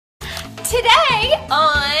Today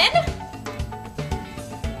on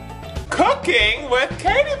Cooking with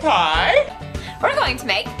Katiepie, we're going to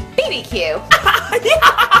make BBQ.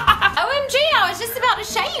 OMG, I was just about to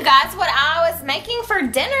show you guys what I was making for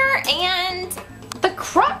dinner and the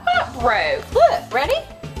crock pot broke. Look, ready?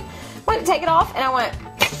 Went to take it off and I went,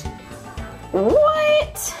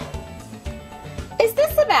 what is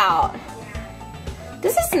this about?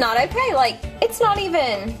 This is not okay. Like, it's not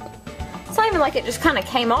even like it just kind of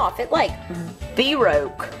came off. It like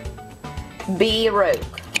broke.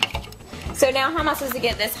 So now how am I supposed to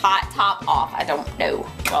get this hot top off? I don't know.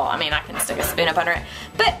 Well, I mean, I can stick a spoon up under it.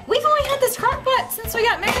 But we've only had this crock pot since we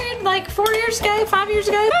got married like 4 years ago, 5 years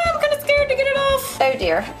ago. I'm kind of scared to get it off. Oh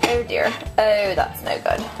dear, oh dear. Oh, that's no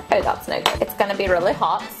good. Oh, that's no good. It's gonna be really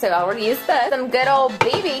hot, so I will use this. Some good old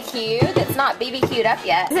BBQ that's not BBQ'd up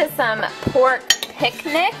yet. This is some pork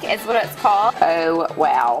picnic is what it's called. Oh,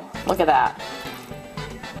 wow. Look at that.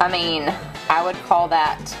 I mean, I would call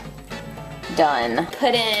that done.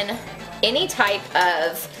 Put in any type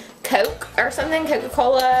of Coke or something,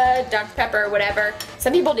 Coca-Cola, Dr. Pepper, whatever.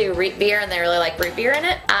 Some people do root beer and they really like root beer in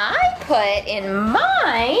it. I put in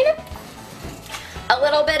mine a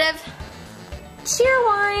little bit of cheer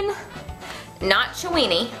wine. Not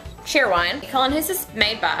Chewini, cheer wine. Cullen, who's this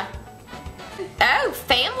made by? Oh,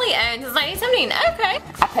 family owned since 1917. Okay.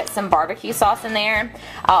 I put some barbecue sauce in there.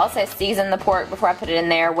 I also seasoned the pork before I put it in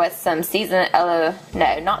there with some seasoned, no,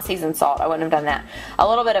 not seasoned salt. I wouldn't have done that. A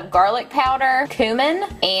little bit of garlic powder, cumin,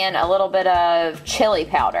 and a little bit of chili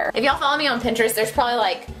powder. If y'all follow me on Pinterest, there's probably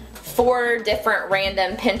like 4 different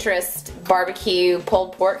random Pinterest barbecue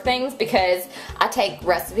pulled pork things because I take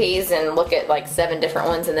recipes and look at like 7 different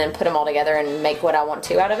ones and then put them all together and make what I want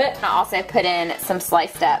to out of it. I also put in some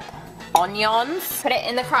sliced up onions. Put it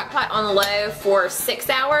in the crock pot on low for 6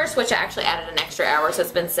 hours, which I actually added an extra hour, so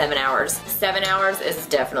it's been 7 hours. 7 hours is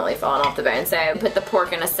definitely falling off the bone. So put the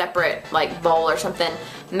pork in a separate like bowl or something,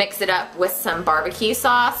 mix it up with some barbecue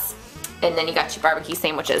sauce, and then you got your barbecue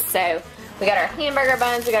sandwiches. So we got our hamburger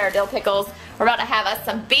buns, we got our dill pickles. We're about to have us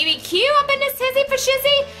some BBQ up in this hizzy for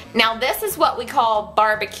shizzy. Now this is what we call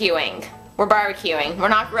barbecuing. We're barbecuing. We're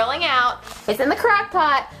not grilling out. It's in the crock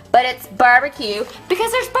pot, but it's barbecue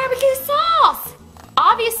because there's barbecue sauce.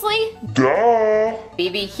 Obviously. duh.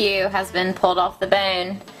 BBQ has been pulled off the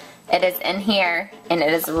bone. It is in here and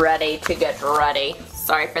it is ready to get ready.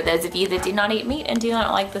 Sorry for those of you that do not eat meat and do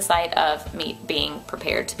not like the sight of meat being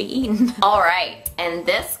prepared to be eaten. Alright, and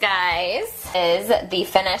this, guys, is the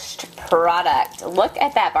finished product. Look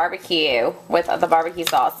at that barbecue with the barbecue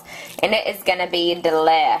sauce. And it is gonna be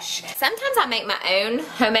delish. Sometimes I make my own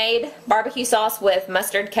homemade barbecue sauce with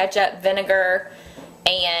mustard, ketchup, vinegar,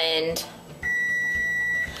 and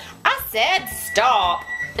I said stop.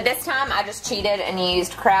 This time I just cheated and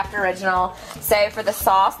used Kraft Original. So for the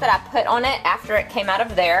sauce that I put on it after it came out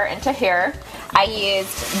of there into here, I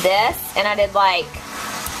used this and I did like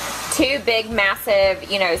 2 big massive,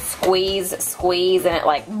 you know, squeeze and it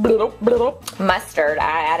like mustard.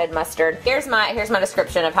 I added mustard. Here's my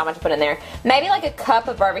description of how much I put in there. Maybe like a cup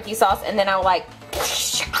of barbecue sauce and then I would like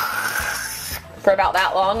for about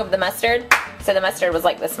that long of the mustard. So the mustard was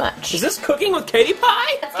like this much. Is this cooking with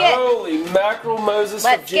Katiepie? Holy mackerel Moses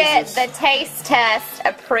of Jesus. Let's get the taste test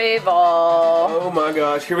approval. Oh my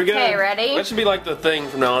gosh, here we go. Okay, ready? That should be like the thing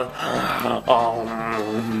from now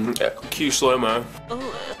on. Cue slow-mo.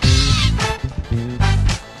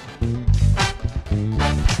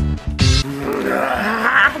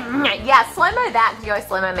 Yeah, slow-mo that because you always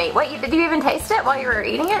slow-mo meat. Wait, did you even taste it while you were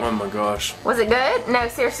eating it? Oh my gosh. Was it good? No,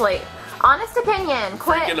 seriously. Honest opinion.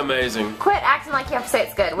 Freaking amazing. Quit acting like you have to say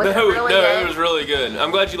it's good. Was it No, really good? it was really good.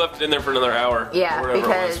 I'm glad you left it in there for another hour. Yeah,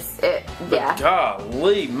 because yeah.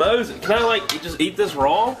 Golly, Moses. Can I like just eat this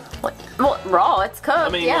raw? Well, raw, it's cooked. I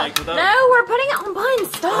mean, yeah. like, without... No, we're putting it on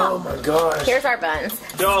buns. Stop. Oh my gosh. Here's our buns.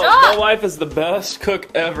 Y'all, Stop. my wife is the best cook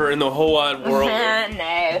ever in the whole wide world. No.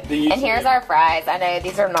 And here's our fries. I know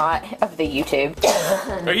these are not of the YouTube.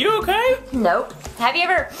 Are you okay? Nope. Have you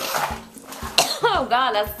ever... Oh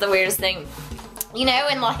god, that's the weirdest thing. You know,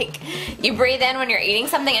 and like, you breathe in when you're eating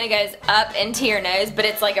something and it goes up into your nose, but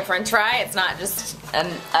it's like a french fry, it's not just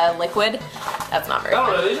a liquid. That's not very good. I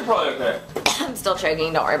don't know, these are probably okay. I'm still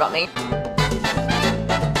choking, don't worry about me.